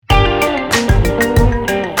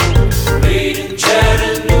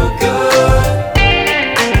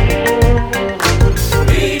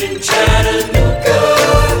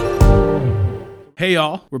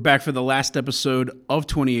y'all. We're back for the last episode of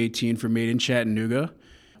 2018 for Made in Chattanooga.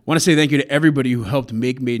 I want to say thank you to everybody who helped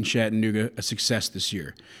make Made in Chattanooga a success this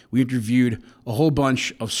year. We interviewed a whole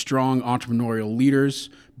bunch of strong entrepreneurial leaders,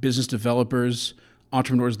 business developers,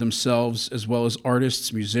 entrepreneurs themselves, as well as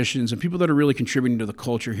artists, musicians, and people that are really contributing to the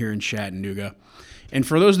culture here in Chattanooga. And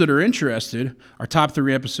for those that are interested, our top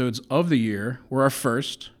 3 episodes of the year were our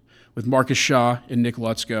first with Marcus Shaw and Nick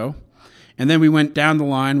Lutzko. And then we went down the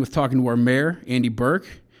line with talking to our mayor, Andy Burke,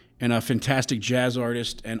 and a fantastic jazz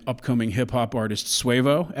artist and upcoming hip-hop artist,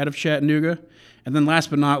 Suevo, out of Chattanooga. And then last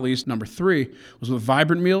but not least, number 3 was with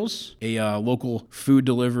Vibrant Meals, a local food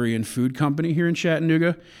delivery and food company here in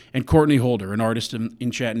Chattanooga, and Courtney Holder, an artist in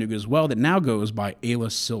Chattanooga as well that now goes by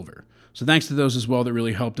Ayla Silver. So thanks to those as well that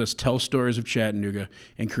really helped us tell stories of Chattanooga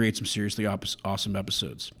and create some seriously awesome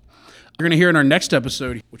episodes. We're going to hear in our next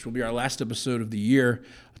episode, which will be our last episode of the year,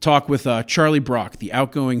 a talk with Charlie Brock, the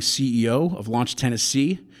outgoing CEO of Launch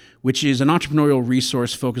Tennessee, which is an entrepreneurial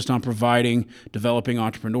resource focused on providing developing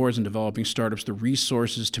entrepreneurs and developing startups the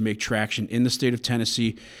resources to make traction in the state of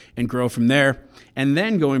Tennessee and grow from there. And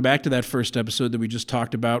then going back to that first episode that we just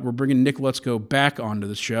talked about, we're bringing Nick Lutzko back onto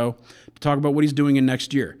the show to talk about what he's doing in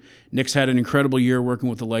next year. Nick's had an incredible year working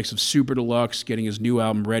with the likes of Super Deluxe, getting his new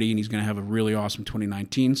album ready, and he's going to have a really awesome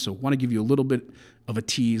 2019. So I want to give you a little bit of a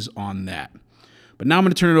tease on that. But now I'm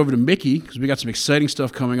going to turn it over to Mickey because we got some exciting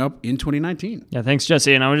stuff coming up in 2019. Yeah, thanks,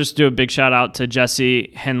 Jesse. And I would just do a big shout out to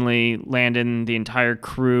Jesse, Henley, Landon, the entire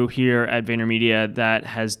crew here at VaynerMedia that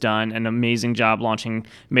has done an amazing job launching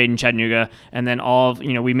Made in Chattanooga. And then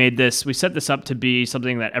we set this up to be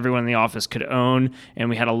something that everyone in the office could own. And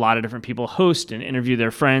we had a lot of different people host and interview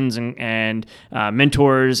their friends and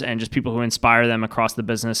mentors and just people who inspire them across the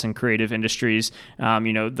business and creative industries.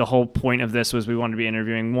 The whole point of this was we wanted to be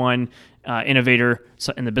interviewing one innovator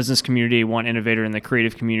in the business community, one innovator in the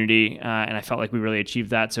creative community, and I felt like we really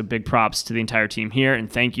achieved that. So big props to the entire team here,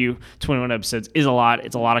 and thank you. 21 episodes is a lot.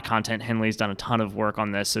 It's a lot of content. Henley's done a ton of work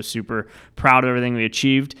on this, so super proud of everything we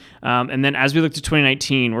achieved. And then as we look to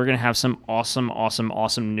 2019, we're going to have some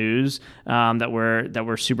awesome news that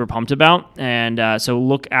we're super pumped about, and so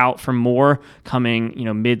look out for more coming,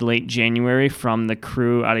 mid-late January from the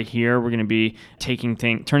crew out of here. We're going to be turning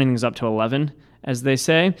things up to 11. As they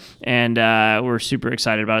say, and we're super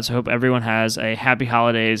excited about it. So I hope everyone has a happy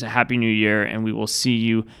holidays, a happy new year, and we will see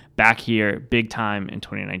you back here big time in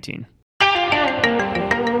 2019.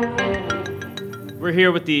 We're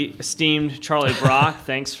here with the esteemed Charlie Brock.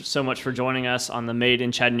 Thanks so much for joining us on the Made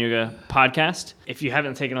in Chattanooga podcast. If you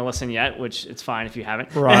haven't taken a listen yet, which it's fine if you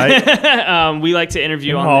haven't. Right. We like to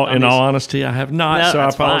interview in all honesty, I have not, so I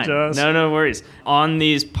apologize. Fine. No worries. On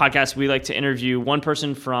these podcasts, we like to interview one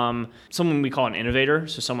person from someone we call an innovator,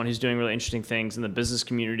 so someone who's doing really interesting things in the business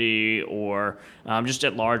community or just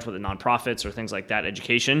at large with the nonprofits or things like that,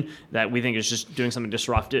 education, that we think is just doing something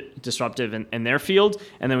disruptive in their field.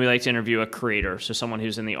 And then we like to interview a creator, so someone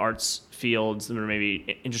who's in the arts fields, or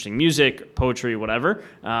maybe interesting music, poetry, whatever.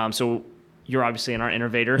 So you're obviously in our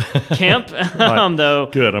innovator camp, though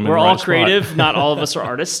good. We're all creative. Not all of us are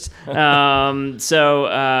artists.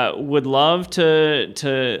 So would love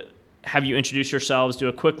to have you introduce yourselves, do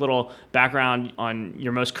a quick little background on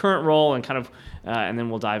your most current role, and kind of, and then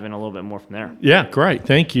we'll dive in a little bit more from there. Yeah, great.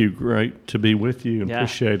 Thank you. Great to be with you. And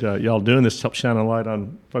appreciate y'all doing this to help shine a light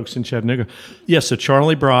on folks in Chattanooga. Yeah, so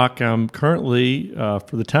Charlie Brock, I'm currently,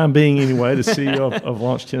 for the time being anyway, the CEO of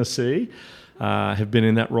Launch Tennessee. I have been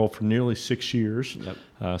in that role for nearly 6 years.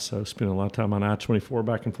 Yep. So spent a lot of time on I-24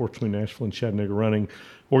 back and forth between Nashville and Chattanooga, running an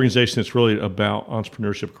organization that's really about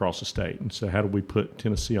entrepreneurship across the state. And so how do we put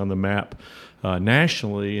Tennessee on the map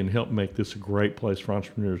nationally and help make this a great place for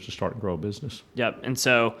entrepreneurs to start and grow a business? Yep. And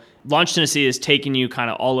so Launch Tennessee has taken you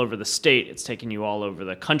kind of all over the state. It's taken you all over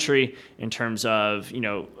the country in terms of,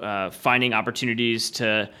 finding opportunities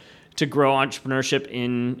to grow entrepreneurship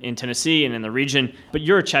in Tennessee and in the region. But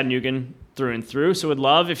you're a Chattanoogan through and through. So would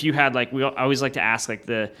love if you had I always like to ask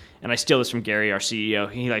and I steal this from Gary, our CEO.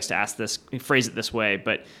 He likes to ask this, phrase it this way,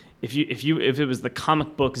 but if it was the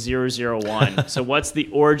comic book 001, so what's the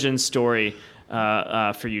origin story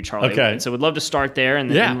for you, Charlie? Okay. So we'd love to start there and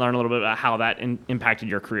then learn a little bit about how that impacted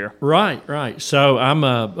your career. Right. So I'm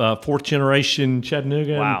a fourth generation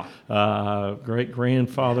Chattanoogan. Wow. Great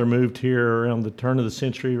grandfather moved here around the turn of the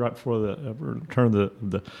century, right before the turn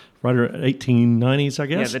of the right around 1890s, I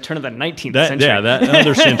guess. Yeah, the turn of the 19th century. Yeah, that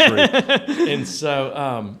other century. And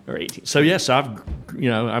so, or 18th. So yes, I've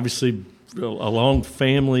obviously a long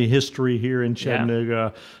family history here in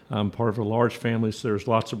Chattanooga. I'm part of a large family, so there's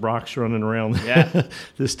lots of Brocks running around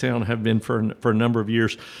this town, have been for a number of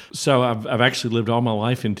years. So I've actually lived all my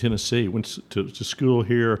life in Tennessee. Went to school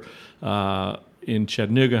here, in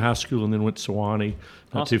Chattanooga high school, and then went to Sewanee,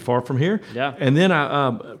 not too far from here. Yeah. And then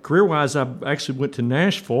career-wise, I actually went to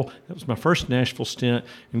Nashville. That was my first Nashville stint,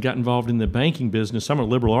 and got involved in the banking business. I'm a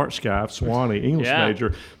liberal arts guy, Sewanee, English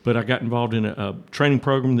major, but I got involved in a training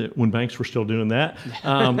program that when banks were still doing that,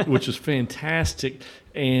 which was fantastic.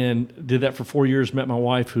 And did that for 4 years, met my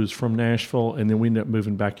wife who's from Nashville, and then we ended up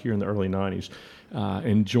moving back here in the early 90s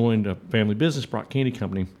and joined a family business, Brock Candy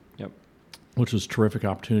Company, which was a terrific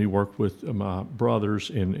opportunity to work with my brothers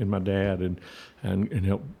and my dad and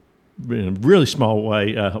help in a really small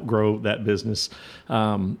way help grow that business.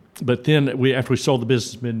 But then after we sold the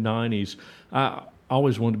business mid-90s, I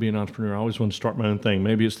always wanted to be an entrepreneur. I always wanted to start my own thing.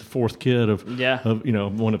 Maybe it's the fourth kid of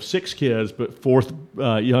one of 6 kids, but fourth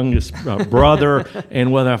youngest brother.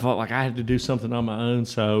 And whether I felt like I had to do something on my own,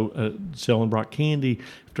 so selling Brock Candy.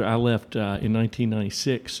 After I left in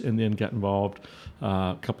 1996, and then got involved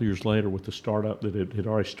a couple years later with the startup that had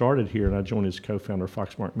already started here, and I joined as co-founder of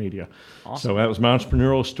Foxmark Media. Awesome. So that was my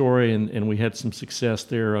entrepreneurial story, and we had some success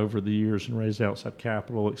there over the years and raised outside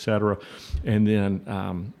capital, et cetera. And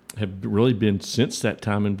then have really been since that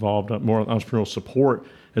time involved more entrepreneurial support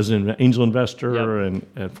as an angel investor and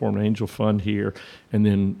formed an angel fund here, and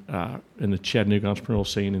then in the Chattanooga entrepreneurial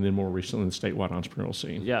scene, and then more recently in the statewide entrepreneurial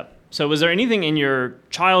scene. Yep. So was there anything in your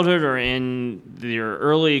childhood or in your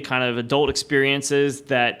early kind of adult experiences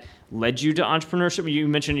that led you to entrepreneurship? You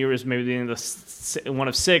mentioned you were maybe being the one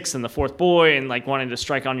of 6 and the fourth boy and like wanting to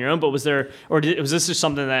strike on your own, but was this just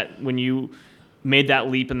something that when you made that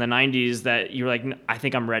leap in the 90s that you were like, I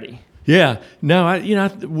think I'm ready? Yeah, no,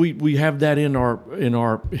 we have that in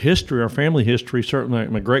our history, our family history. Certainly,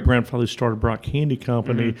 my great grandfather started Brock Candy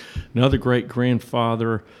Company. Another great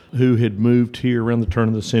grandfather who had moved here around the turn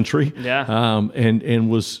of the century. And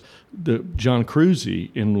was John Cruzy,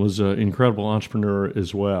 and was an incredible entrepreneur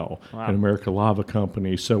as well. Wow. At America Lava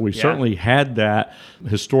Company. So we certainly had that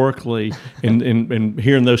historically, and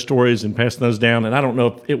hearing those stories and passing those down. And I don't know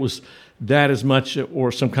if it was that as much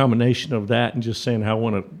or some combination of that and just saying how I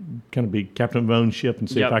want to kind of be captain of my own ship and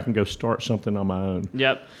see if I can go start something on my own.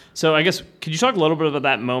 Yep. So I guess, could you talk a little bit about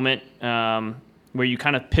that moment where you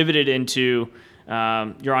kind of pivoted into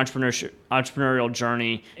your entrepreneurial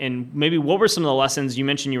journey, and maybe what were some of the lessons you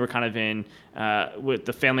mentioned you were kind of in with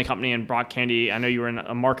the family company and Brock Candy? I know you were in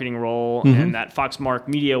a marketing role, and that Foxmark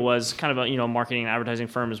Media was kind of a marketing and advertising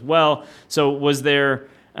firm as well. So was there,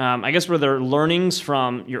 were there learnings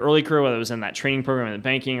from your early career, whether it was in that training program in the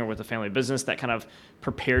banking or with the family business, that kind of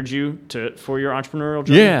prepared you for your entrepreneurial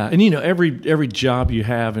journey? Yeah, and every job you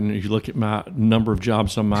have, and if you look at my number of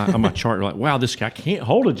jobs on my chart, you're like, wow, this guy can't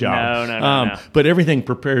hold a job. No. But everything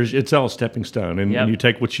prepares. It's all a stepping stone, and you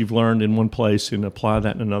take what you've learned in one place and apply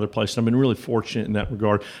that in another place. I've been really fortunate in that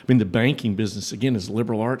regard. I mean, the banking business, again, as a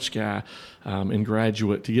liberal arts guy and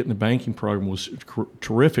graduate, to get in the banking program was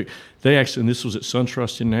terrific. They actually, and this was at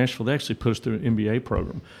SunTrust in Nashville, they actually put us through an MBA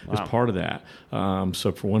program as part of that.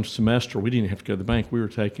 So for one semester, we didn't have to go to the bank. We were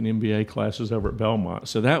taking MBA classes over at Belmont.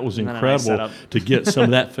 So that was incredible to get some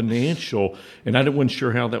of that financial. And I wasn't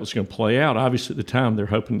sure how that was going to play out. Obviously, at the time, they're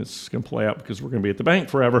hoping it's going to play out because we're going to be at the bank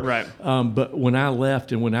forever. Right. But when I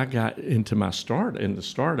left and when I got into the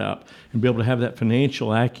startup and be able to have that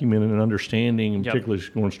financial acumen and understanding, and particularly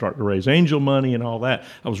going to start to raise angel money and all that,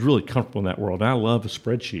 I was really comfortable in that world. I love a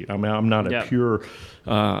spreadsheet. I mean, I'm not a pure,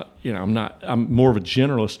 I'm more of a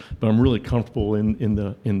generalist, but I'm really comfortable in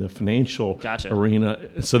the financial arena.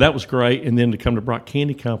 So that was great. And then to come to Brock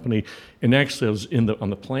Candy Company, and actually I was on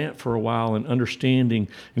the plant for a while and understanding,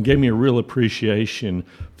 and gave me a real appreciation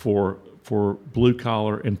for blue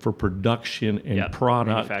collar and for production and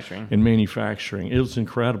product manufacturing. It was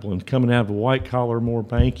incredible. And coming out of a white collar, more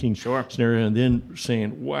banking scenario, and then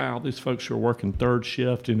saying, wow, these folks are working third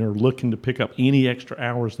shift and are looking to pick up any extra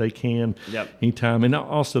hours they can anytime. And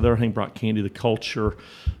also the other thing, Brock Candy, the culture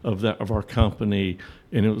of our company,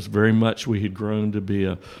 and it was very much, we had grown to be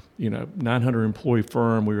a 900 employee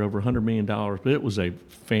firm. We were over $100 million, but it was a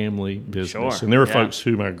family business. And there were folks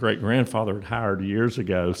who my great grandfather had hired years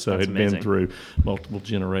ago, so had been through multiple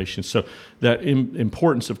generations. So that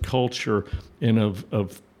importance of culture and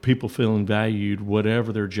of people feeling valued,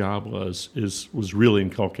 whatever their job was really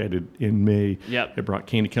inculcated in me at Brock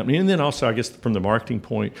Candy Company. And then also, I guess from the marketing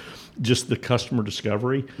point, just the customer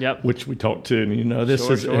discovery, which we talked to, and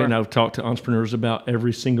and I've talked to entrepreneurs about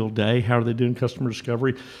every single day. How are they doing customer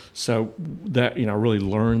discovery? So that I really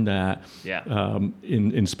learned that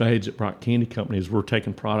in spades at Brock Candy Company. As we're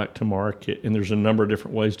taking product to market, and there's a number of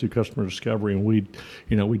different ways to do customer discovery, and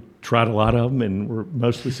we tried a lot of them, and we're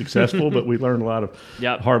mostly successful, but we learned a lot of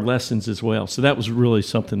hard lessons as well. So that was really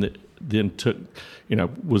something that then took,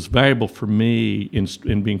 was valuable for me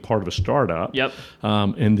in being part of a startup. Yep.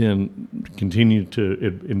 And then continued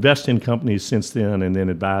to invest in companies since then, and then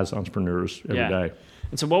advise entrepreneurs every day.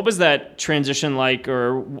 And so what was that transition like,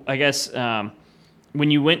 or I guess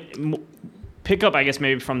when you went pick up, I guess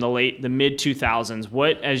maybe from the mid 2000s,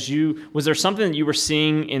 was there something that you were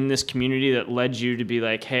seeing in this community that led you to be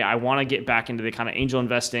like, hey, I want to get back into the kind of angel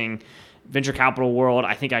investing, venture capital world?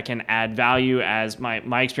 I think I can add value as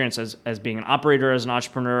my experience as being an operator, as an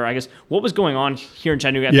entrepreneur. I guess what was going on here in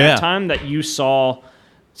Chattanooga at that time that you saw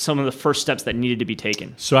some of the first steps that needed to be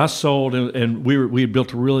taken? So I sold, and we had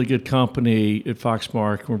built a really good company at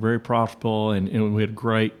Foxmark. We're very profitable, and we had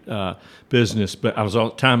great business. But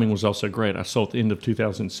timing was also great. I sold at the end of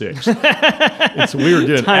 2006, and so we were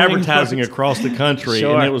doing advertising across the country,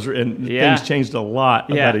 and things changed a lot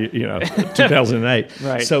about 2008.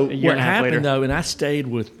 Right. So what happened though, and I stayed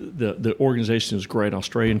with the organization is great,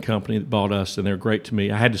 Australian company that bought us, and they're great to me.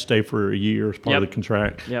 I had to stay for a year as part of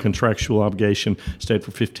the contractual obligation. Stayed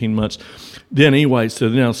for 15 months. Then anyway, so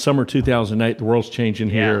now summer 2008, the world's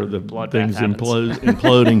changing here. The things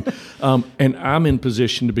imploding. And I'm in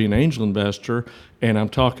position to be an angel investor, and I'm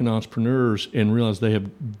talking to entrepreneurs and realize they have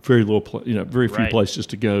very few places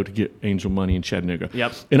to go to get angel money in Chattanooga.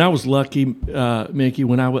 Yep. And I was lucky, Mickey,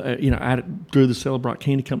 when through the Celebrock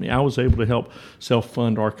Candy Company, I was able to help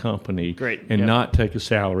self-fund our company and not take a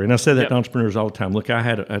salary. And I say that to entrepreneurs all the time. Look,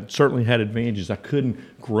 I certainly had advantages. I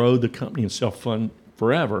couldn't grow the company and self-fund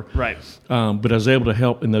forever. Right. But I was able to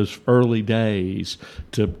help in those early days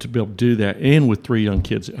to be able to do that, and with 3 young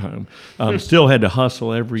kids at home. Still had to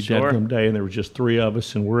hustle every day, and there were just 3 of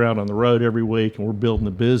us, and we're out on the road every week, and we're building the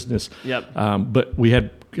business. Yep. But we had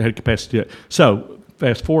capacity to do it. So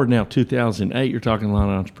fast forward now, 2008, you're talking a lot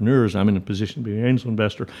of entrepreneurs. I'm in a position to be an angel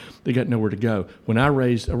investor. They got nowhere to go. When I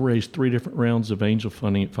raised 3 different rounds of angel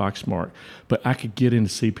funding at Foxmark, but I could get in to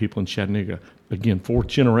see people in Chattanooga. Again, 4th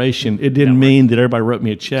generation. It didn't mean that everybody wrote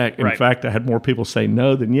me a check. In fact, I had more people say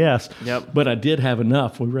no than yes. Yep. But I did have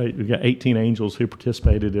enough. We got 18 angels who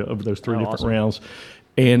participated over those 3 different rounds.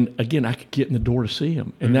 And again, I could get in the door to see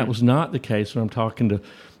them. And that was not the case when I'm talking to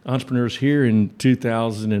entrepreneurs here in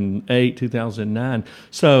 2008, 2009.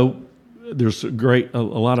 So there's a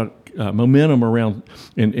lot of momentum around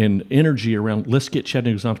and energy around, let's get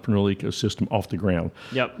Chattanooga's entrepreneurial ecosystem off the ground.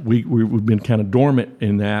 Yep. We've been kind of dormant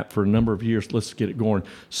in that for a number of years. Let's get it going.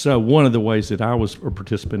 So one of the ways that I was a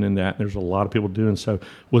participant in that, and there's a lot of people doing so,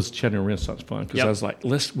 was Chattanooga Renaissance Fund. Because I was like,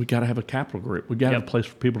 we got to have a capital group. We got to have a place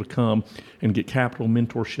for people to come and get capital,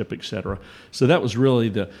 mentorship, et cetera. So that was really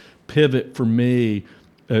the pivot for me.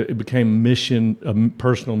 It became a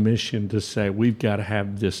personal mission to say, we've got to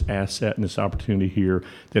have this asset and this opportunity here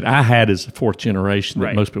that I had as a 4th generation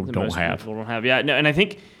that most people don't have. Yeah, no, and I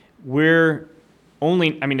think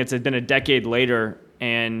it's been a decade later,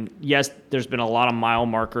 and yes, there's been a lot of mile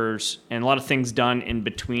markers and a lot of things done in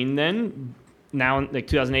between then, now like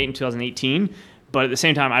 2008 and 2018, but at the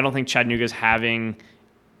same time, I don't think Chattanooga's having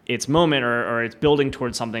its moment or it's building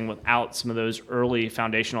towards something without some of those early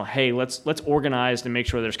foundational, hey, let's organize to make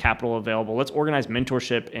sure there's capital available. Let's organize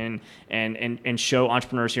mentorship and show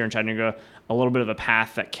entrepreneurs here in Chattanooga a little bit of a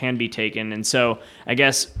path that can be taken. And so I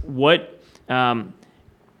guess what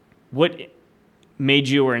made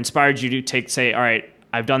you or inspired you to say, all right,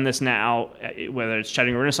 I've done this now, whether it's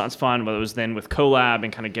Chattanooga Renaissance Fund, whether it was then with CoLab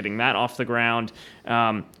and kind of getting that off the ground,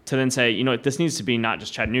 to then say, this needs to be not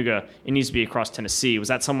just Chattanooga, it needs to be across Tennessee. Was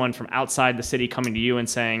that someone from outside the city coming to you and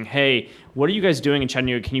saying, hey, what are you guys doing in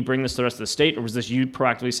Chattanooga? Can you bring this to the rest of the state? Or was this you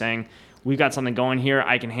proactively saying, we've got something going here,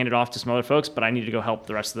 I can hand it off to some other folks, but I need to go help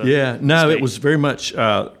the rest of the state? It was very much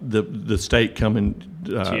the state coming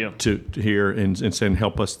to here and saying,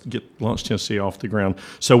 help us launch Tennessee off the ground.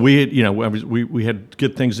 So we had, we had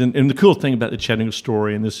good things. And the cool thing about the Chattanooga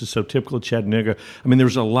story, and this is so typical of Chattanooga, there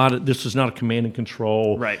was a lot of, this was not a command and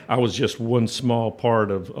control. Right. I was just one small part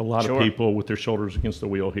of a lot of people with their shoulders against the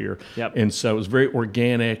wheel here. Yep. And so it was very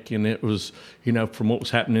organic, and it was, from what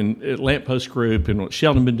was happening at Lamppost Group and what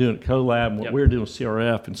Sheldon been doing at CoLab and what we were doing with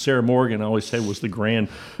CRF. And Sarah Morgan, I always say, was the grand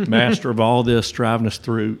master of all this, driving us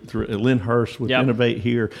through Lynn Hurst with Innovate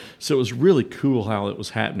here. So it was really cool how it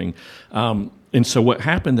was happening. And so what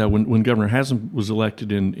happened, though, when Governor Haslam was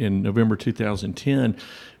elected in November 2010,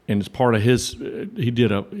 and as part of his, he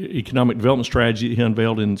did a economic development strategy he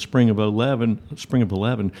unveiled in spring of 11,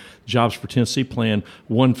 Jobs for Tennessee plan.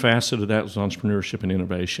 One facet of that was entrepreneurship and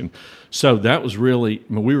innovation. So that was really,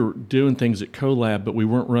 we were doing things at CoLab, but we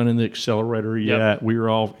weren't running the accelerator yet. We were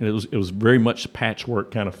all, it was very much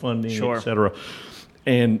patchwork kind of funding, et cetera.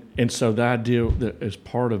 And so the idea that as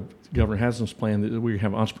part of Governor Haslam's plan that we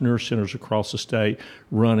have entrepreneur centers across the state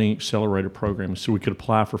running accelerator programs so we could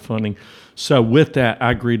apply for funding. So with that,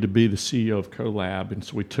 I agreed to be the CEO of CoLab, and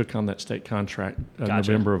so we took on that state contract in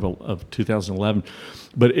November of 2011.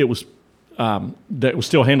 But it was that was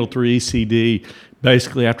still handled through ECD.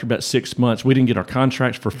 Basically, after about 6 months, we didn't get our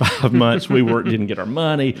contracts for 5 months. We didn't get our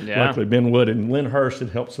money. Yeah. Luckily, Ben Wood and Lynn Hurst had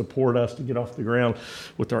helped support us to get off the ground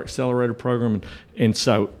with our accelerator program. And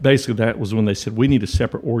so basically that was when they said, we need a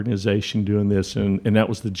separate organization doing this. And that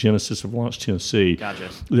was the genesis of Launch Tennessee. Gotcha.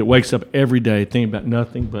 That wakes up every day thinking about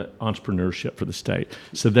nothing but entrepreneurship for the state.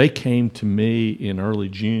 So they came to me in early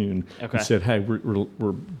June and said, hey,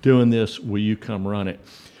 we're doing this. Will you come run it?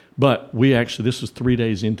 But this was 3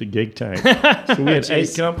 days into Gig Tank. So we had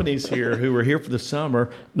 8 companies here who were here for the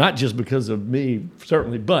summer, not just because of me,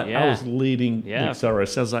 certainly, but I was leading the accelerator.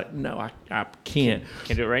 So I was like, no, I can't.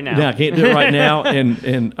 Can't do it right now. Yeah, I can't do it right now.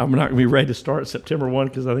 And I'm not going to be ready to start September 1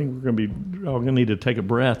 because I think we're going to be all going to need to take a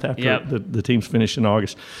breath after the team's finished in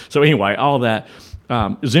August. So anyway, all that.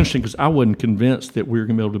 It was interesting because I wasn't convinced that we were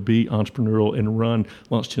going to be able to be entrepreneurial and run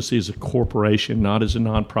Launch Tennessee as a corporation, not as a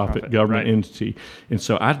nonprofit government entity. And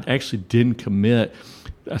so I actually didn't commit.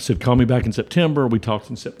 I said, call me back in September. We talked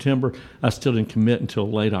in September. I still didn't commit until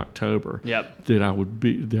late October that I would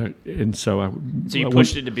be there. And so you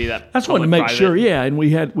pushed it to be that. I just wanted to make sure, and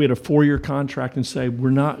we had a 4-year contract and say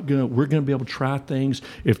we're going to be able to try things.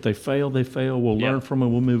 If they fail, they fail. We'll learn from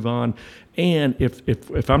them. We'll move on. And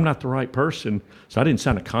if I'm not the right person, so I didn't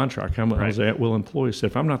sign a contract. I was an at-will employee. So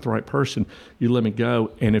if I'm not the right person, you let me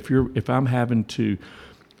go. And if I'm having to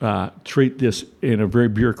treat this in a very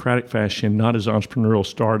bureaucratic fashion, not as an entrepreneurial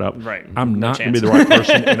startup, I'm not going to be the right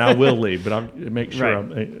person, and I will leave. But I'll make sure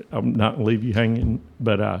I'm not going to leave you hanging.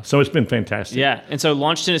 But so it's been fantastic. Yeah, and so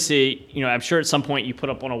Launch Tennessee, I'm sure at some point you put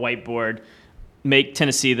up on a whiteboard, make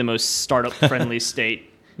Tennessee the most startup-friendly state.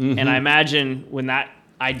 Mm-hmm. And I imagine when that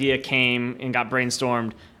idea came and got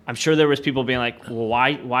brainstormed, I'm sure there was people being like, well,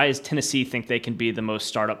 why does Tennessee think they can be the most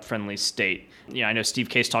startup-friendly state? I know Steve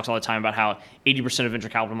Case talks all the time about how 80% of venture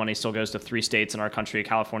capital money still goes to 3 states in our country,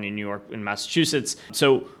 California, New York, and Massachusetts.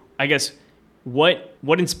 So I guess what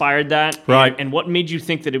inspired that? Right. And what made you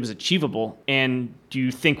think that it was achievable? And do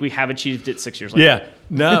you think we have achieved it 6 years later? Yeah.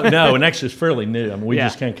 No, and actually it's fairly new. I mean, we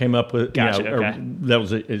just kind of came up with, that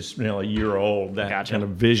was a year old, that kind of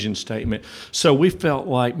vision statement. So we felt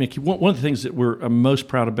like, Mickey, one of the things that we're most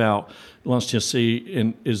proud about Launch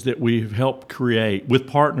Tennessee is that we've helped create, with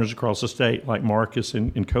partners across the state like Marcus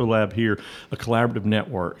and CoLab here, a collaborative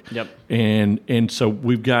network. Yep. And so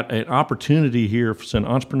we've got an opportunity here for an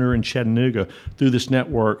entrepreneur in Chattanooga through this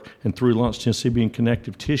network and through Launch Tennessee being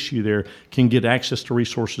connective tissue there can get access to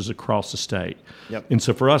resources across the state. Yep. And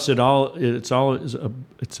so for us, it's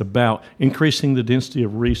about increasing the density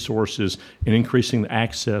of resources and increasing the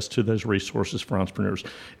access to those resources for entrepreneurs.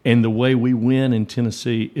 And the way we win in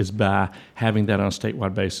Tennessee is by having that on a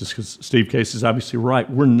statewide basis, because Steve Case is obviously right.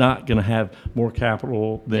 We're not going to have more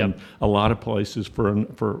capital than a lot of places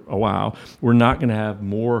for a while. We're not going to have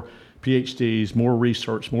more PhDs, more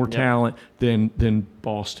research, more talent than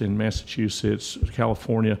Boston, Massachusetts,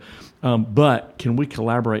 California. But can we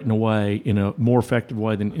collaborate in a more effective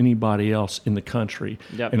way than anybody else in the country?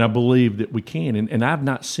 Yep. And I believe that we can. And I've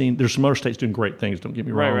not seen, there's some other states doing great things, don't get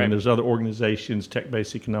me wrong. And there's other organizations,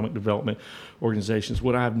 tech-based economic development organizations.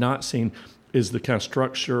 What I have not seen is the kind of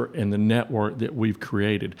structure and the network that we've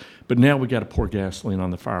created. But now we got to pour gasoline on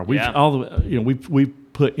the fire. We've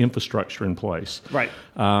put infrastructure in place. Right.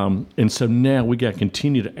 And so now we got to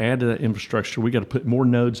continue to add to that infrastructure. We got to put more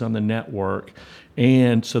nodes on the network.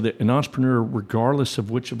 And so that an entrepreneur, regardless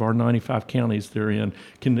of which of our 95 counties they're in,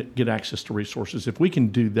 can get access to resources. If we can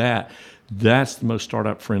do that, that's the most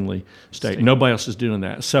startup-friendly state. Nobody else is doing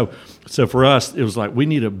that. So for us, it was like we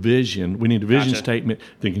need a vision. We need a vision statement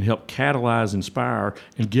that can help catalyze, inspire,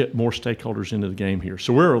 and get more stakeholders into the game here.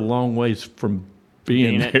 So we're a long ways from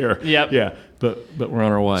being there. Yep. Yeah, but we're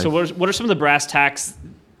on our way. So what are some of the brass tacks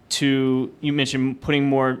to, you mentioned putting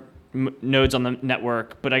more nodes on the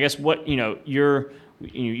network, but I guess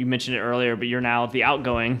you mentioned it earlier, but you're now the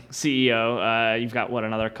outgoing CEO. You've got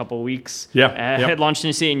another couple of weeks at Launch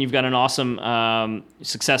Tennessee, and you've got an awesome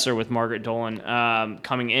successor with Margaret Dolan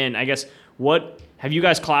coming in. I guess what have you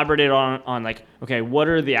guys collaborated on like, okay, what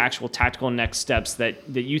are the actual tactical next steps that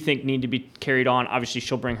you think need to be carried on? Obviously,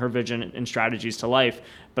 she'll bring her vision and strategies to life,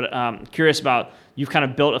 but curious about, you've kind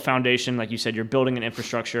of built a foundation, like you said, you're building an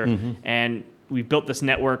infrastructure, and we've built this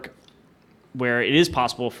network where it is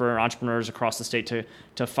possible for entrepreneurs across the state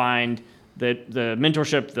to find the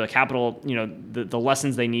mentorship, the capital, the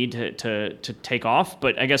lessons they need to take off.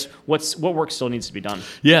 But I guess what work still needs to be done?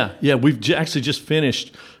 Yeah, we've actually just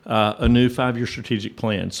finished a new 5-year strategic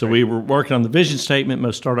plan. So we were working on the vision statement,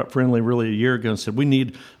 most startup friendly, really a year ago, and said we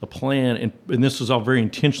need a plan. And this was all very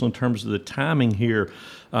intentional in terms of the timing here.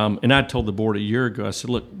 And I told the board a year ago, I said,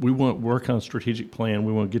 look, we want to work on a strategic plan.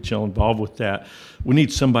 We want to get y'all involved with that. We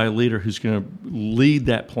need somebody, a leader, who's going to lead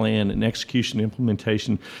that plan and execution,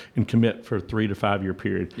 implementation, and commit for a 3 to 5 year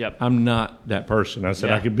period. Yep. I'm not that person. I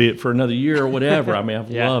said I could be it for another year or whatever. I mean, I've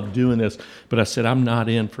loved doing this, but I said I'm not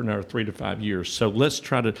in for another 3 to 5 years. So let's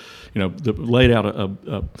try to, laid out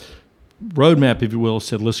a roadmap, if you will,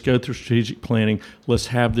 said let's go through strategic planning, let's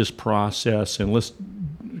have this process, and let's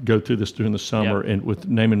go through this during the summer, and with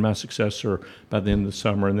naming my successor by the end of the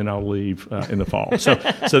summer, and then I'll leave in the fall. So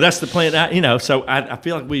that's the plan. So I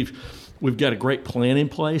feel like we've got a great plan in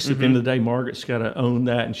place. At the end of the day, Margaret's got to own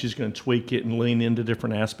that, and she's going to tweak it and lean into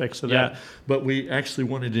different aspects of that. But we actually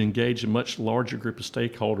wanted to engage a much larger group of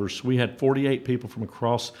stakeholders. We had 48 people from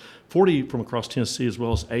across 40 from across Tennessee, as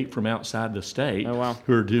well as 8 from outside the state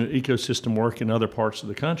who are doing ecosystem work in other parts of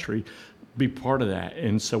the country, be part of that.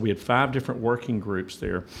 And so we had 5 different working groups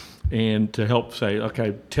there, and to help say,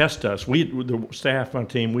 okay, test us. The staff on my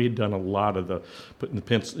team, we had done a lot of the putting the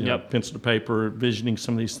pencil, pencil to paper, visioning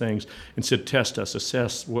some of these things, and said, test us,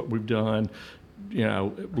 assess what we've done.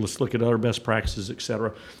 Let's look at other best practices, et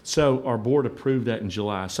cetera. So our board approved that in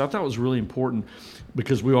July. So I thought it was really important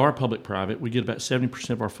because we are public-private. We get about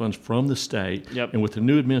 70% of our funds from the state. And with the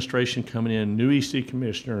new administration coming in, new EC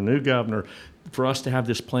commissioner, new governor, for us to have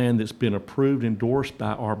this plan that's been approved, endorsed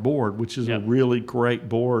by our board, which is a really great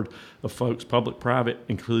board of folks, public-private,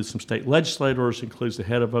 includes some state legislators, includes the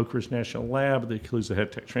head of Oak Ridge National Lab, that includes the head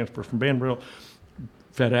of tech transfer from Vanderbilt,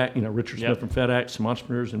 FedAct, Richard Smith from FedAct, some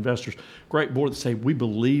entrepreneurs, investors. Great board that say, we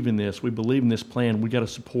believe in this. We believe in this plan. We got to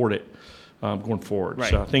support it going forward.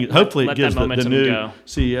 Right. So I think hopefully it gives the new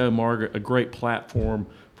CEO, Margaret, a great platform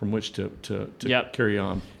from which to carry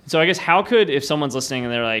on. So I guess how could, if someone's listening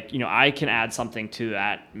and they're like, I can add something to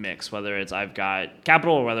that mix, whether it's I've got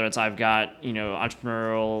capital or whether it's I've got,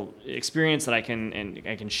 entrepreneurial experience that I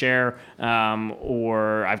can share,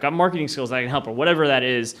 or I've got marketing skills that I can help, or whatever that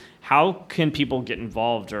is, how can people get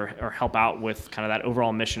involved or help out with kind of that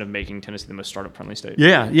overall mission of making Tennessee the most startup friendly state?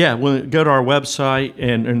 Yeah. Well, go to our website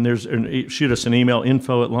and shoot us an email,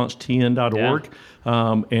 info@launchtn.org.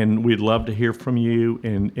 And we'd love to hear from you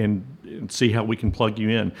and see how we can plug you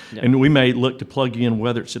in. And we may look to plug you in,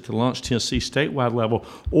 whether it's at the Launch Tennessee statewide level,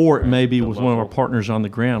 or it may be with one of our partners on the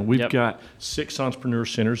ground. We've got 6 entrepreneur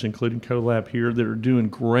centers, including CoLab here, that are doing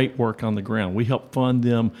great work on the ground. We help fund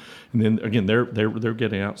them, and then again, they're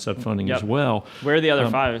getting outside funding as well. Where are the other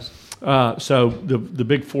 5? So the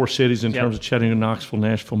big 4 cities in terms of Chattanooga, Knoxville,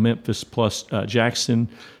 Nashville, Memphis, plus Jackson,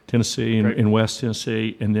 Tennessee, and West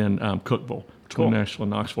Tennessee, and then Cookeville. Between Nashville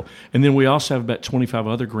and Knoxville. And then we also have about 25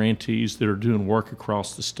 other grantees that are doing work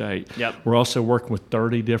across the state. We're also working with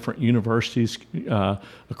 30 different universities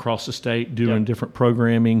across the state doing different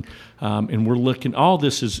programming. And we're looking, all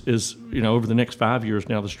this is over the next 5 years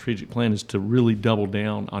now, the strategic plan is to really double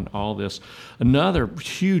down on all this. Another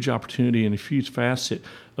huge opportunity and a huge facet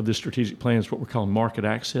of this strategic plan is what we're calling market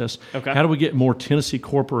access. How do we get more Tennessee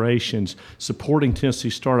corporations supporting Tennessee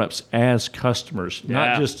startups as customers,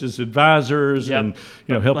 not just as advisors and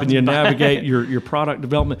helping you navigate your product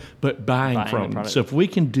development, but buying from them. So if we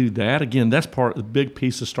can do that, again, that's part of the big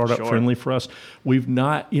piece of startup friendly for us. We've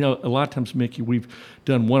not, a lot of times, Mickey, we've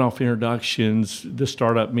done one-off introductions, this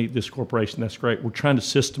startup meet this corporation, that's great. We're trying to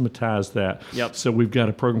systematize that. So we've got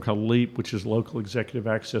a program called LEAP, which is Local Executive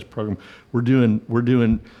Access Program. We're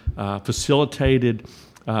doing facilitated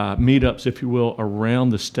meetups, if you will, around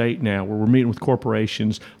the state now, where we're meeting with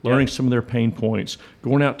corporations, learning some of their pain points,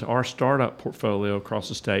 going out to our startup portfolio across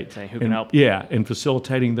the state. Who can help? And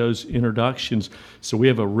facilitating those introductions. So we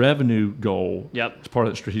have a revenue goal as part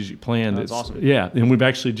of the strategic plan. That's awesome. And we've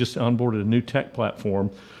actually just onboarded a new tech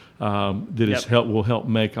platform that will help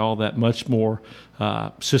make all that much more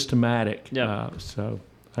systematic. So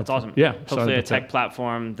that's awesome. Hopefully a tech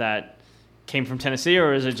platform that came from Tennessee,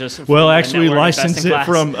 or is it just actually we licensed it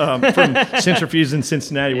from Centrifuge in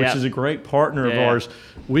Cincinnati, which is a great partner of ours.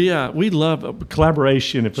 We love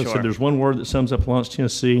collaboration. If I said there's one word that sums up Launch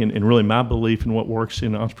Tennessee and really my belief in what works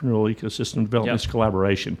in entrepreneurial ecosystem development is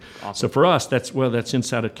collaboration. So for us, that's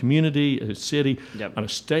inside a community, a city, on a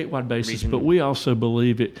statewide basis, but we also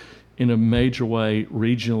believe it in a major way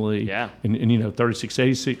regionally. And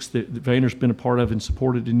 3686 that Vayner's been a part of and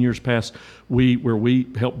supported in years past, where we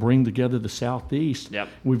helped bring together the Southeast.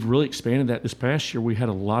 We've really expanded that this past year. We had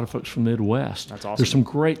a lot of folks from the Midwest. That's awesome. There's some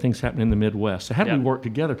great things happening in the Midwest. So how do we work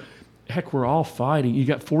together? heck, we're all fighting. You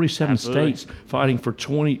got 47 Absolutely. states fighting for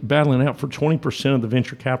battling out for 20% of the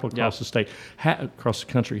venture capital across the state, across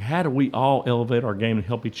the country. How do we all elevate our game and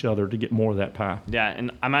help each other to get more of that pie? Yeah,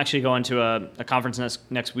 and I'm actually going to a conference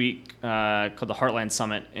next week called the Heartland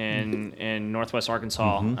Summit in Northwest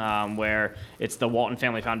Arkansas, where it's the Walton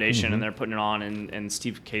Family Foundation, and they're putting it on, and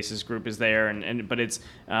Steve Case's group is there, but it's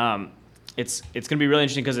going to be really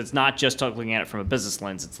interesting because it's not just looking at it from a business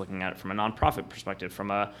lens. It's looking at it from a nonprofit perspective,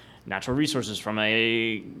 from a natural resources, from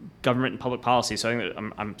a government and public policy. So I think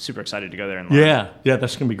that I'm super excited to go there and learn. Yeah,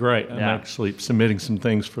 that's going to be great. I'm Yeah. actually submitting some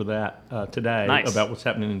things for that today Nice. about what's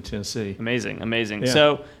happening in Tennessee. Amazing. Yeah.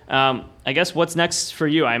 So I guess what's next for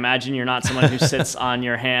you? I imagine you're not someone who sits on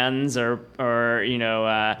your hands or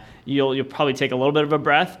you'll probably take a little bit of a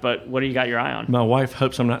breath, but what do you got your eye on? My wife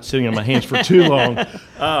hopes I'm not sitting on my hands for too long.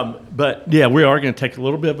 But yeah, we are going to take a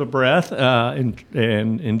little bit of a breath and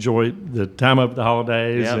enjoy the time over the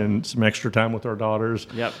holidays and some extra time with our daughters.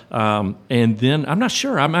 Yep. And then I'm not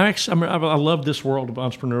sure. I love this world of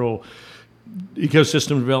entrepreneurial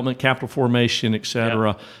ecosystem development, capital formation, et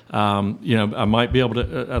cetera. I might be able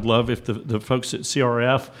to. I'd love if the folks at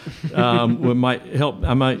CRF might help.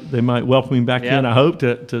 They might welcome me back in. I hope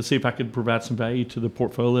to see if I could provide some value to the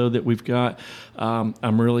portfolio that we've got.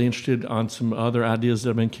 I'm really interested on some other ideas that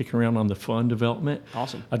I've been kicking around on the fund development.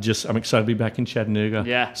 Awesome. I'm excited to be back in Chattanooga.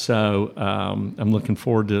 Yeah. So I'm looking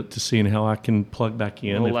forward to seeing how I can plug back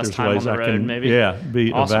in. A little less time on the road, maybe. Yeah,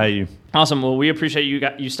 be of value. Awesome. Well, we appreciate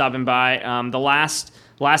you stopping by. The last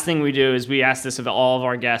thing we do is we ask this of all of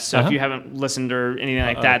our guests. So if you haven't listened or anything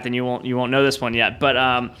like that, then you won't know this one yet.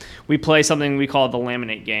 But we play something we call the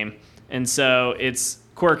laminate game, and so it's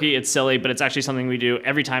quirky, it's silly, but it's actually something we do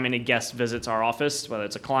every time any guest visits our office, whether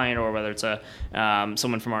it's a client or whether it's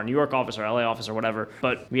someone from our New York office or LA office or whatever.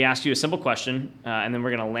 But we ask you a simple question, and then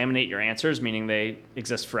we're going to laminate your answers, meaning they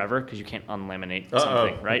exist forever because you can't unlaminate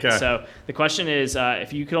something, right? Okay. So the question is,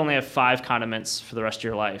 if you could only have 5 condiments for the rest of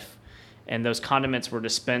your life, and those condiments were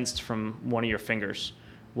dispensed from one of your fingers,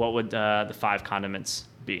 what would the 5 condiments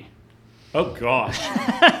be? Oh, gosh.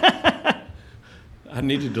 I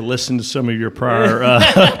needed to listen to some of your prior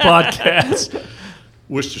podcasts.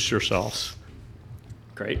 Worcestershire sauce.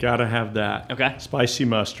 Great. Got to have that. Okay. Spicy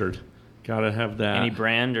mustard. Got to have that. Any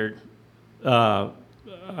brand or?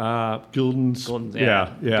 Gulden's.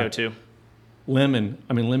 Yeah. Go-to. Lemon.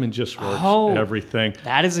 Lemon just works. Everything.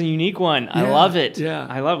 That is a unique one. I love it. Yeah.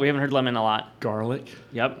 We haven't heard lemon a lot. Garlic.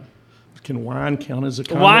 Yep. Can wine count as a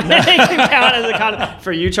condiment? Wine can count as a condiment.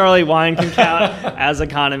 For you, Charlie, wine can count as a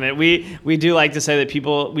condiment. We do like to say that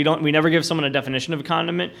people, we never give someone a definition of a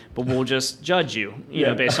condiment, but we'll just judge you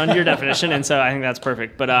know, based on your definition. And so I think that's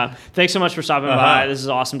perfect. But thanks so much for stopping by. This is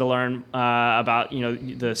awesome to learn about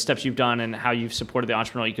the steps you've done and how you've supported the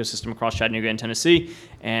entrepreneurial ecosystem across Chattanooga and Tennessee.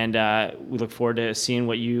 And we look forward to seeing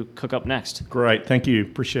what you cook up next. Great. Thank you.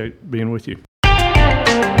 Appreciate being with you.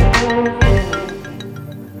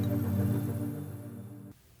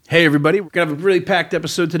 Hey, everybody. We're going to have a really packed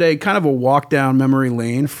episode today, kind of a walk down memory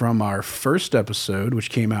lane from our first episode, which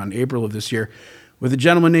came out in April of this year, with a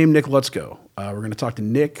gentleman named Nick Lutzko. We're going to talk to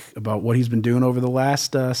Nick about what he's been doing over the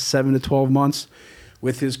last 7 to 12 months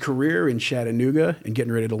with his career in Chattanooga and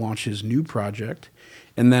getting ready to launch his new project.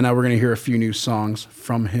 And then we're going to hear a few new songs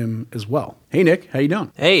from him as well. Hey, Nick. How you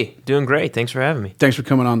doing? Hey, doing great. Thanks for having me. Thanks for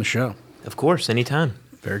coming on the show. Of course, anytime.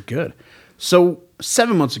 Very good. So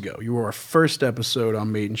 7 months ago, you were our first episode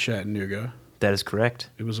on Made in Chattanooga. That is correct.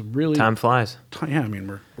 It was a really... Time flies. Yeah,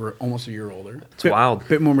 we're almost a year older. It's wild.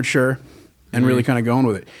 Bit more mature and really kind of going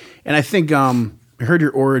with it. And I think I heard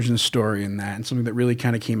your origin story in that, and something that really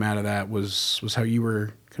kind of came out of that was how you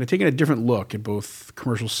were kind of taking a different look at both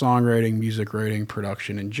commercial songwriting, music writing,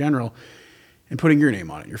 production in general, and putting your name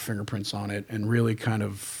on it, your fingerprints on it, and really kind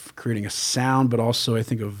of creating a sound, but also I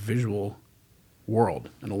think a visual world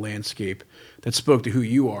and a landscape that spoke to who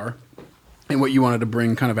you are and what you wanted to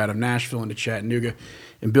bring kind of out of Nashville into Chattanooga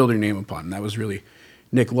and build your name upon. And that was really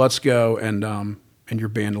Nick Lutzko and your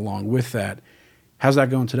band along with that. How's that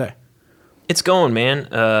going today? It's going, man.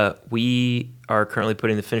 We are currently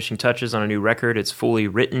putting the finishing touches on a new record. It's fully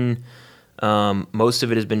written. Most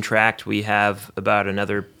of it has been tracked. We have about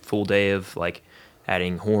another full day of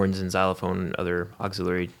adding horns and xylophone and other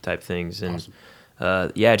auxiliary type things. And Awesome.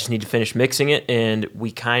 I just need to finish mixing it, and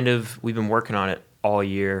we've been working on it all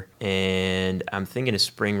year, and I'm thinking a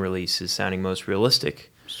spring release is sounding most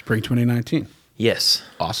realistic. Spring 2019. Yes.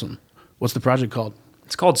 Awesome. What's the project called?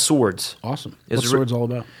 It's called Swords. Awesome. What's Swords all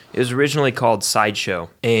about? It was originally called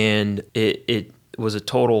Sideshow, and it was a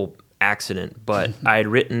total accident, but I had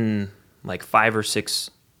written 5 or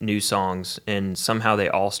 6 new songs, and somehow they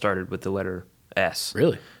all started with the letter S.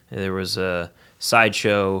 Really? There was a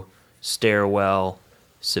Sideshow, Stairwell,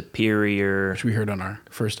 Superior. Which we heard on our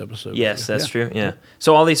first episode. Yes, that's true. Yeah.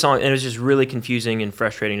 So all these songs, and it was just really confusing and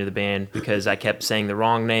frustrating to the band because I kept saying the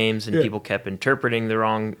wrong names and people kept interpreting the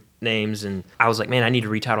wrong names. And I was like, man, I need to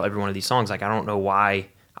retitle every one of these songs. Like, I don't know why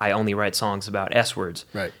I only write songs about S words.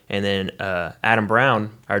 Right. And then Adam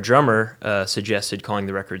Brown, our drummer, suggested calling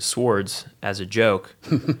the record Swords as a joke.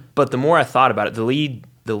 But the more I thought about it, the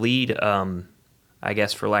lead, I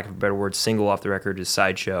guess for lack of a better word, single off the record is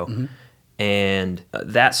Sideshow. Mm-hmm. And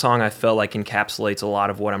that song I felt like encapsulates a lot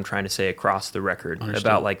of what I'm trying to say across the record. Understood.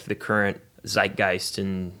 About like the current zeitgeist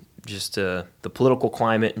and just the political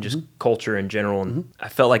climate and just culture in general. And I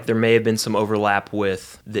felt like there may have been some overlap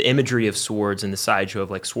with the imagery of swords and the Sideshow of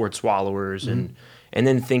like sword swallowers and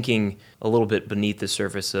then thinking a little bit beneath the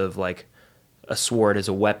surface of like a sword as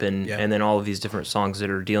a weapon and then all of these different songs that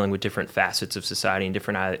are dealing with different facets of society and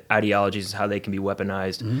different ideologies and how they can be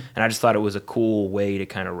weaponized. And I just thought it was a cool way to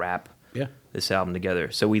kind of wrap this album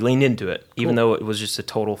together. So we leaned into it. Even though it was just a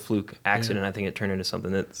total fluke accident, I think it turned into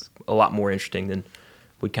something that's a lot more interesting than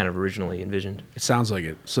we kind of originally envisioned. It sounds like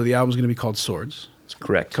it. So the album's going to be called Swords. It's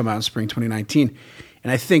correct. Come out in spring 2019.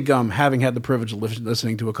 And I think having had the privilege of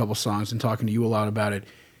listening to a couple songs and talking to you a lot about it,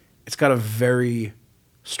 it's got a very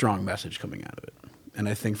strong message coming out of it. And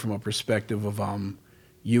I think from a perspective of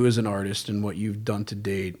you as an artist and what you've done to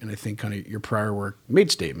date, and I think kind of your prior work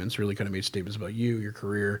made statements about you, your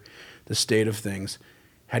career, the state of things.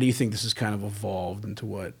 How do you think this has kind of evolved into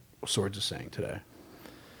what Swords is saying today?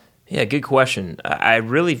 Yeah, good question. I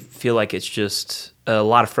really feel like it's just a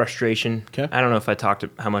lot of frustration. Okay. I don't know if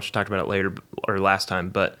how much I talked about it later or last time,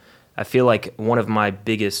 but I feel like one of my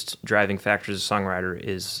biggest driving factors as a songwriter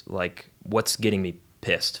is like what's getting me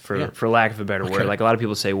pissed, for lack of a better word. Like a lot of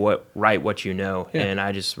people say, write what you know, and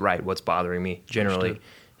I just write what's bothering me generally. Understood.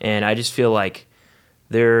 And I just feel like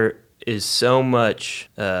there is so much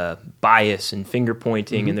bias and finger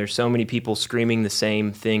pointing, and there's so many people screaming the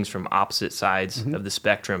same things from opposite sides of the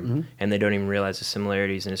spectrum, and they don't even realize the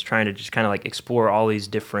similarities. And it's trying to just kind of like explore all these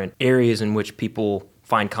different areas in which people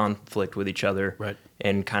find conflict with each other,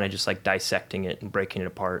 and kind of just like dissecting it and breaking it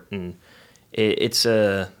apart. And it's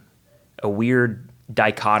a weird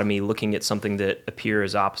dichotomy, looking at something that appear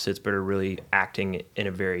as opposites but are really acting in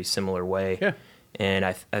a very similar way. Yeah. And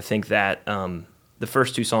I think that the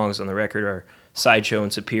first two songs on the record are Sideshow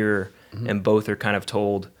and Superior, and both are kind of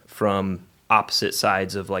told from opposite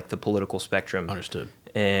sides of like the political spectrum. Understood.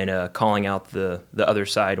 And calling out the other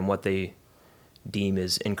side and what they deem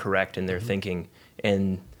is incorrect in their thinking.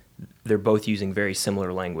 And they're both using very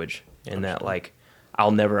similar language in that like,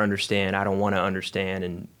 I'll never understand, I don't want to understand.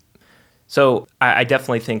 And so I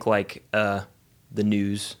definitely think like the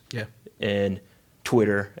news and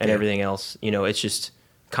Twitter and everything else, it's just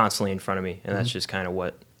constantly in front of me, and that's just kind of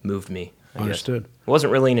what moved me. Understood. It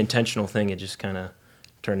wasn't really an intentional thing; it just kind of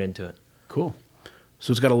turned into it. Cool.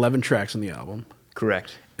 So it's got 11 tracks on the album.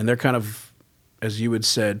 Correct. And they're kind of, as you had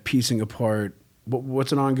said, piecing apart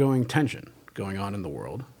what's an ongoing tension going on in the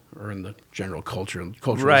world or in the general cultural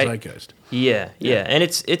zeitgeist. Yeah, and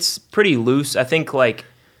it's pretty loose. I think like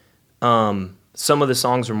some of the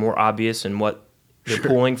songs are more obvious in what they're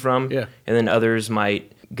pulling from, and then others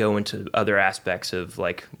might go into other aspects of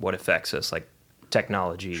like what affects us, like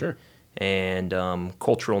technology and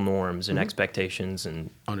cultural norms and expectations and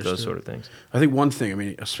those sort of things. I think one thing, I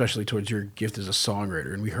mean, especially towards your gift as a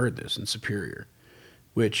songwriter, and we heard this in Superior,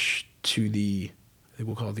 which to the, I think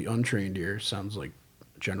we'll call it the untrained ear, sounds like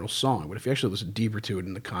a general song, but if you actually listen deeper to it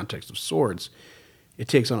in the context of Swords, it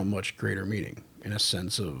takes on a much greater meaning in a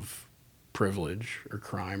sense of privilege or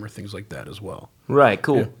crime or things like that as well. Right,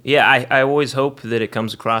 cool. Yeah, I always hope that it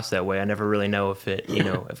comes across that way. I never really know if it,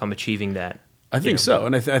 if I'm achieving that. I think so,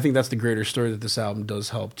 and I think that's the greater story that this album does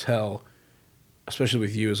help tell, especially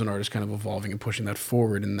with you as an artist kind of evolving and pushing that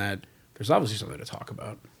forward, in that there's obviously something to talk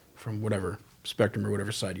about from whatever spectrum or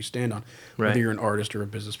whatever side you stand on, whether you're an artist or a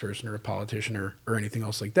business person or a politician or anything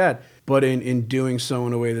else like that. But in doing so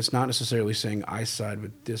in a way that's not necessarily saying I side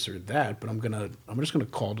with this or that, but I'm just gonna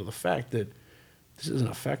call to the fact that this isn't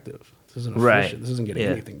effective. This isn't efficient. This isn't getting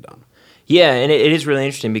anything done. Yeah, and it is really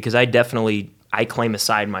interesting because I claim a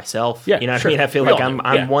side myself. Yeah, you know what I mean? I feel like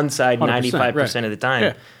I'm one side 95% of the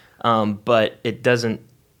time. Yeah. But it doesn't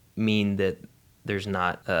mean that there's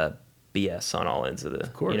not BS on all ends of the.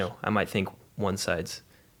 Of course. I might think one side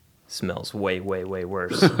smells way, way, way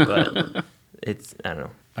worse, but I don't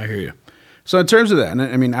know. I hear you. So in terms of that, and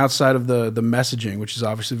I mean, outside of the messaging, which is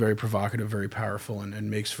obviously very provocative, very powerful,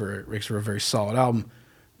 and makes for a very solid album,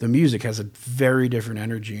 the music has a very different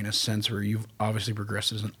energy in a sense where you've obviously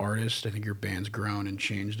progressed as an artist. I think your band's grown and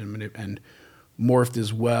changed and morphed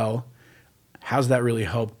as well. How's that really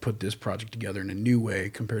helped put this project together in a new way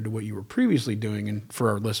compared to what you were previously doing? And for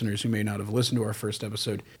our listeners who may not have listened to our first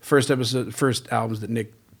albums that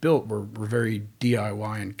Nick built were very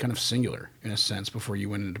DIY and kind of singular in a sense before you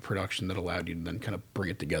went into production that allowed you to then kind of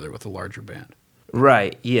bring it together with a larger band.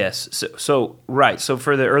 Right. Yes. So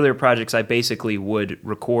for the earlier projects, I basically would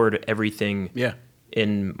record everything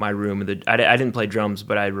in my room. I didn't play drums,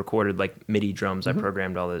 but I recorded like MIDI drums. I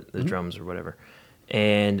programmed all the drums or whatever.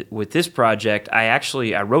 And with this project,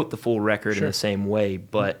 I wrote the full record in the same way,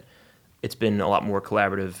 but it's been a lot more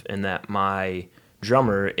collaborative in that my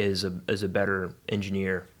drummer is a better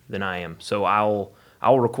engineer than I am. So I'll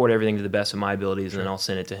record everything to the best of my abilities, and then I'll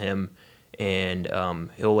send it to him, and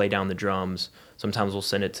he'll lay down the drums. Sometimes we'll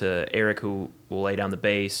send it to Eric, who will lay down the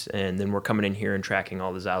bass, and then we're coming in here and tracking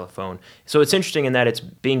all the xylophone. So it's interesting in that it's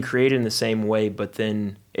being created in the same way, but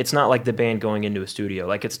then it's not like the band going into a studio.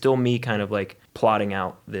 Like, it's still me kind of like plotting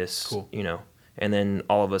out this, and then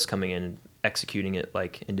all of us coming in and executing it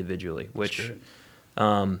like individually, which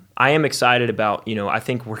I am excited about. I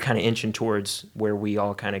think we're kind of inching towards where we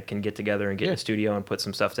all kind of can get together and get in a studio and put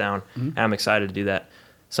some stuff down, and I'm excited to do that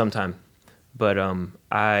sometime. But I'm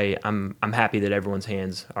happy that everyone's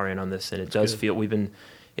hands are in on this, and it does feel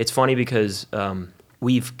it's funny because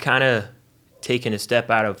we've kind of taken a step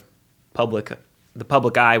out of the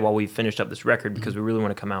public eye while we finished up this record because we really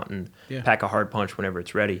want to come out and pack a hard punch whenever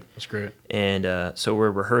it's ready. That's great. And so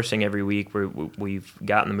we're rehearsing every week. We've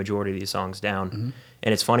gotten the majority of these songs down,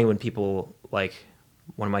 and it's funny when people like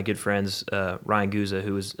one of my good friends, Ryan Guza,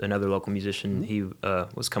 who is another local musician. He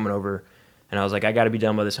was coming over. And I was like, I got to be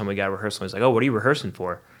done by the time we got rehearsal. He's like, oh, what are you rehearsing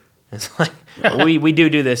for? And it's like, we do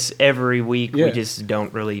this every week. We just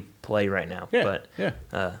don't really play right now. But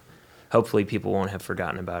hopefully people won't have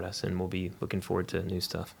forgotten about us, and we'll be looking forward to new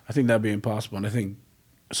stuff. I think that'd be impossible. And I think,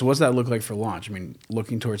 so what's that look like for launch? I mean,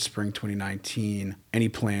 looking towards spring 2019, any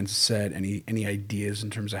plans set, any ideas in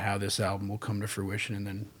terms of how this album will come to fruition and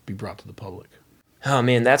then be brought to the public? Oh,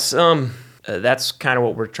 man, that's kind of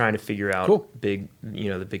what we're trying to figure out. Cool. The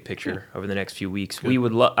big picture over the next few weeks. Good. We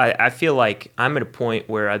would. I feel like I'm at a point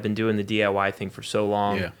where I've been doing the DIY thing for so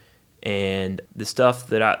long, and the stuff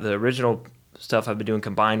the original stuff I've been doing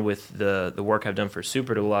combined with the work I've done for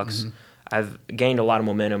Super Deluxe, I've gained a lot of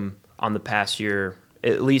momentum on the past year,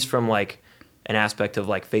 at least from like an aspect of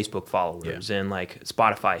like Facebook followers and like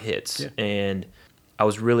Spotify hits, and I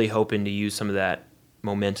was really hoping to use some of that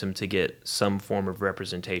momentum to get some form of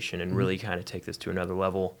representation and really kind of take this to another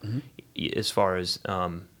level as far as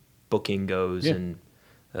booking goes and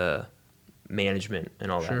management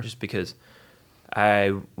and all that, just because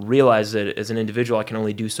I realize that as an individual I can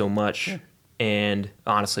only do so much, and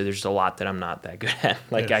honestly there's just a lot that I'm not that good at.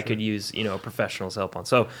 I could use a professional's help on.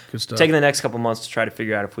 So taking the next couple months to try to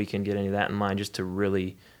figure out if we can get any of that in mind, just to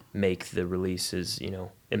really make the release as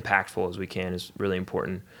impactful as we can, is really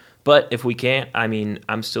important. But if we can't, I mean,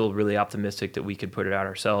 I'm still really optimistic that we could put it out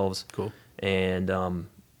ourselves. Cool. And,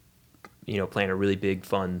 plan a really big,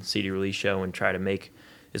 fun CD release show and try to make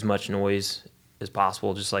as much noise as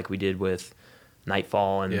possible, just like we did with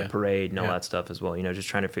Nightfall and the Parade and all that stuff as well. Just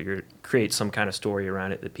trying to create some kind of story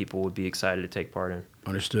around it that people would be excited to take part in.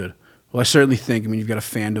 Understood. Well, I certainly think, you've got a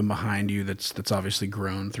fandom behind you that's obviously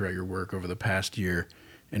grown throughout your work over the past year.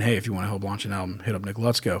 And hey, if you want to help launch an album, hit up Nick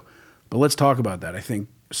Lutsko. But let's talk about that. I think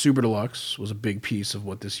Super Deluxe was a big piece of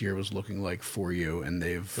what this year was looking like for you, and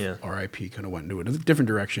they've RIP kind of went into a different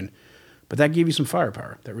direction. But that gave you some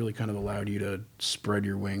firepower. That really kind of allowed you to spread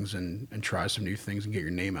your wings and try some new things and get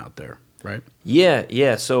your name out there, right?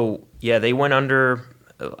 Yeah. So, they went under,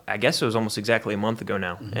 I guess it was almost exactly a month ago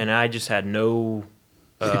now. And I just had no,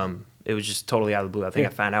 it was just totally out of the blue. I think I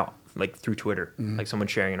found out like through Twitter, like someone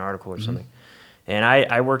sharing an article or something. And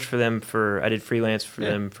I worked for them I did freelance for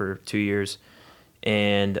them for 2 years.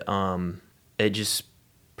 And it just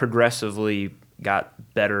progressively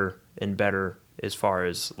got better and better as far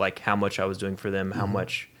as like how much I was doing for them, how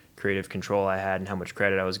much creative control I had, and how much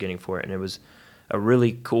credit I was getting for it. And it was a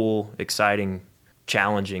really cool, exciting,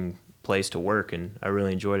 challenging place to work, and I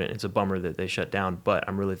really enjoyed it. It's a bummer that they shut down, but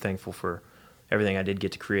I'm really thankful for everything I did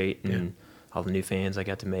get to create and all the new fans I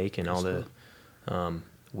got to make and all the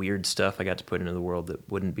weird stuff I got to put into the world that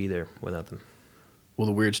wouldn't be there without them. Will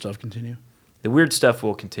the weird stuff continue? The weird stuff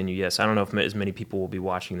will continue, yes. I don't know if as many people will be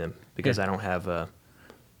watching them because I don't have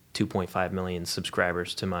 2.5 million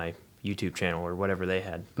subscribers to my YouTube channel or whatever they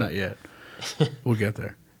had. Not yet. We'll get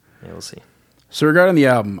there. Yeah, we'll see. So regarding the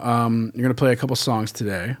album, you're going to play a couple songs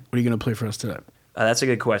today. What are you going to play for us today? That's a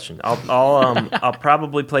good question. I'll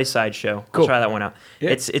probably play Sideshow. Cool. I'll try that one out.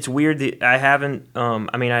 Yeah. It's weird that I haven't.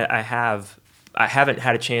 I have I haven't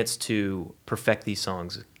had a chance to perfect these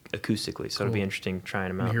songs acoustically, so it'll be interesting trying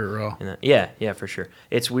them out. Hear it raw. Yeah, for sure.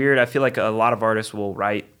 It's weird. I feel like a lot of artists will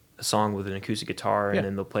write a song with an acoustic guitar and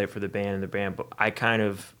then they'll play it for the band but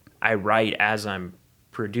I write as I'm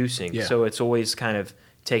producing. Yeah. So it's always kind of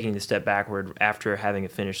taking the step backward after having a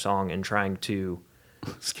finished song and trying to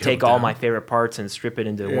take all my favorite parts and strip it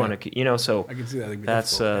into one, so I can see that.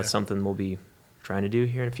 that's something we'll be trying to do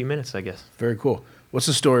here in a few minutes, I guess. Very cool. What's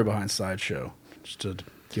the story behind Sideshow? Just to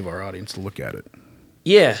give our audience a look at it.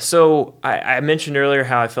 Yeah, so I mentioned earlier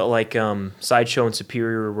how I felt like Sideshow and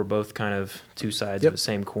Superior were both kind of two sides of the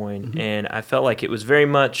same coin, and I felt like it was very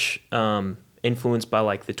much influenced by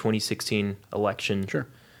like the 2016 election,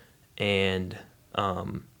 and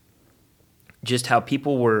just how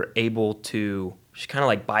people were able to just kind of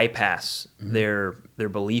like bypass their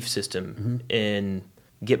belief system and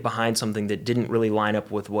get behind something that didn't really line up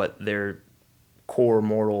with what their core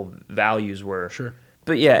moral values were. Sure.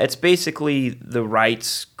 But yeah, it's basically the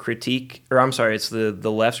right's critique, it's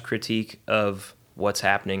the left's critique of what's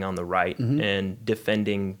happening on the right and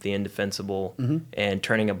defending the indefensible and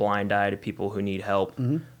turning a blind eye to people who need help,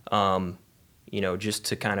 just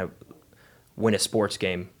to kind of win a sports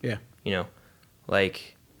game. Yeah.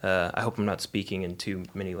 I hope I'm not speaking in too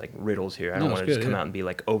many like riddles here. I don't want to just come out and be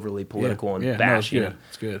like overly political and bash.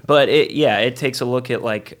 It's good. But it takes a look at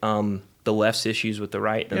like the left's issues with the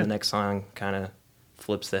right, and the next song kind of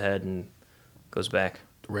flips the head and goes back.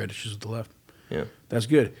 The right issues with the left. Yeah. That's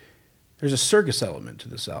good. There's a circus element to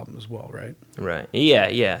this album as well, right? Right.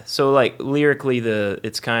 Yeah. So like lyrically,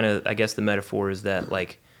 it's kind of, I guess the metaphor is that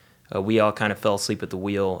like we all kind of fell asleep at the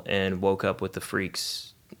wheel and woke up with the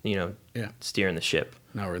freaks, steering the ship.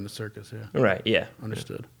 Now we're in the circus, yeah. Right, yeah.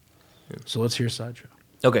 Understood. Yeah. So let's hear Sideshow.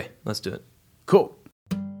 Okay, let's do it. Cool.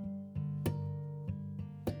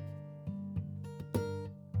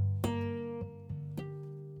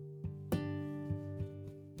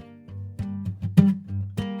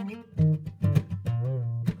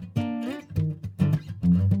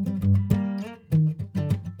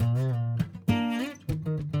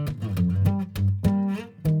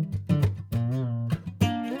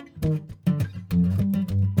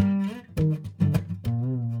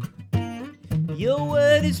 Your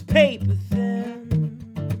word is paper thin.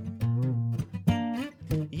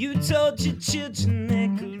 You told your children they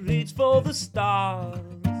could reach for the stars,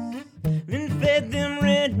 then fed them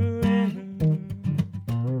red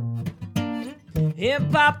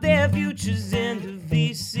and popped their futures into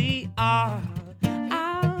VCR.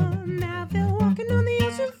 Now they're walking on the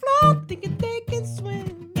ocean floor thinking they can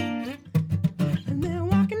swim, and they're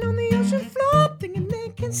walking on the ocean floor thinking they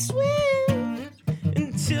can swim,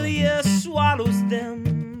 until you swallows them,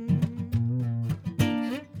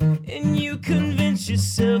 and you convince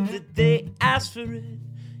yourself that they asked for it.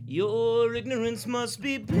 Your ignorance must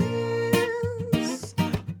be bliss.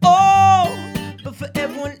 Oh, but for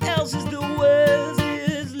everyone else is the worst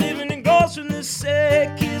is living in ghosts from the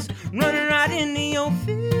circus, running right into your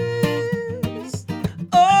fist.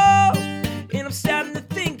 Oh, and I'm starting to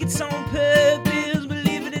think it's on purpose.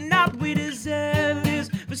 Believe it or not, we deserve this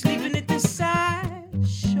for sleeping at the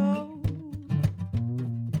sideshow.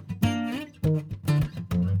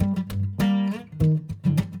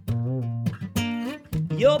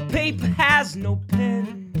 Your paper has no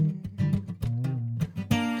pen.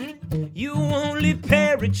 You only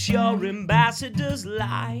parrot your ambassador's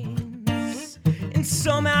lines and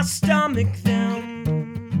somehow stomach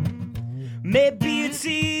them. Maybe it's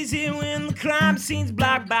easy when the crime scene's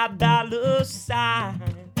blocked by dollar signs.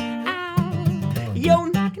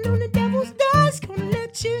 You're knocking on the devil's door, it's gonna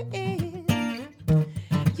let you in.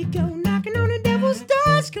 You go knocking on the devil's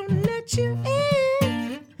door, it's gonna let you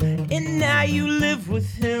in. And now you live with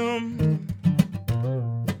him.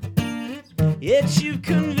 Yet you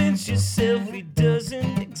convince yourself he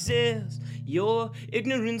doesn't exist. Your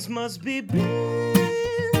ignorance must be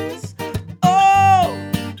bliss. Oh,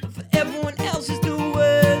 but for everyone else is the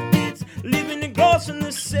worst. It's living in ghosts from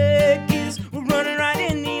the circus. We're running right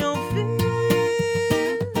into your face.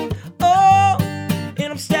 Oh,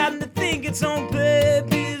 and I'm starting to think it's on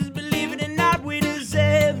purpose. Believe it or not, we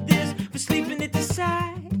deserve this for sleeping at the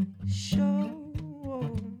sideshow.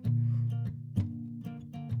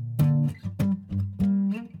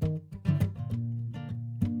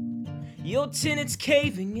 Your tenant's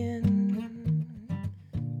caving in.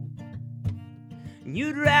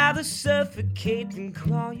 You'd rather suffocate than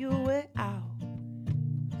claw your way out.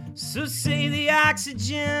 So save the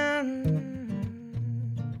oxygen.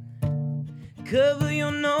 Cover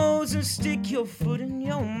your nose and stick your foot in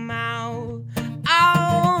your mouth.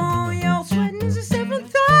 Oh, your sweating is a seven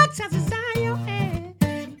thoughts as inside your head.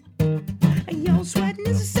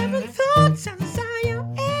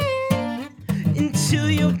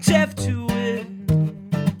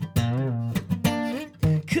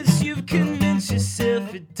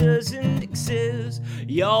 yourself it doesn't exist.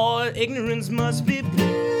 Your ignorance must be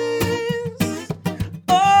bliss.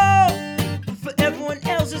 Oh, but for everyone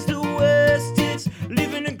else it's the worst. It's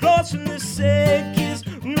living in clothes from the circus,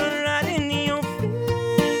 running right into your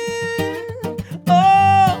fear.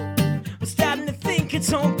 Oh, we're starting to think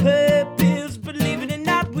it's on purpose, believe it or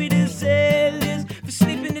not, we're the zealous for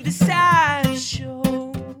sleeping at the sideshow.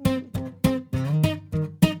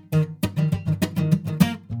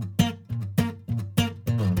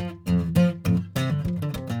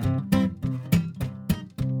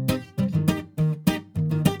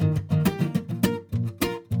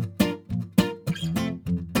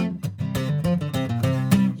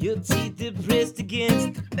 Your teeth are pressed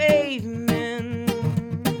against the pavement.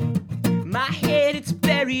 My head, it's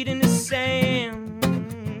buried in the sand.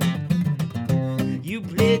 You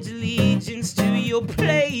pledge allegiance to your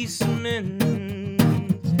placement,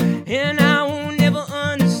 and I will never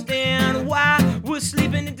understand why we're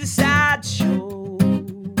sleeping at the sideshow.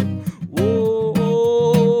 Whoa,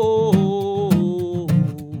 whoa,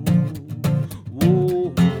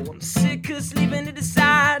 whoa. I'm sick of sleeping at the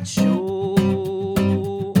sideshow.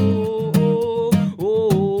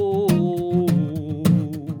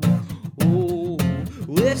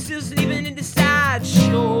 We're still sleeping in the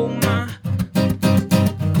sideshow, ma.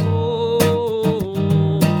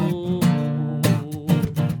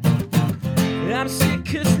 I'm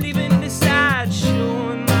sick of sleeping in the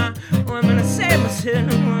sideshow, ma. Oh, I'm gonna save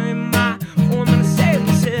myself, I'm gonna save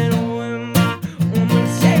myself, I'm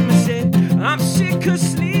gonna save myself. I'm sick of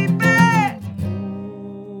sleeping.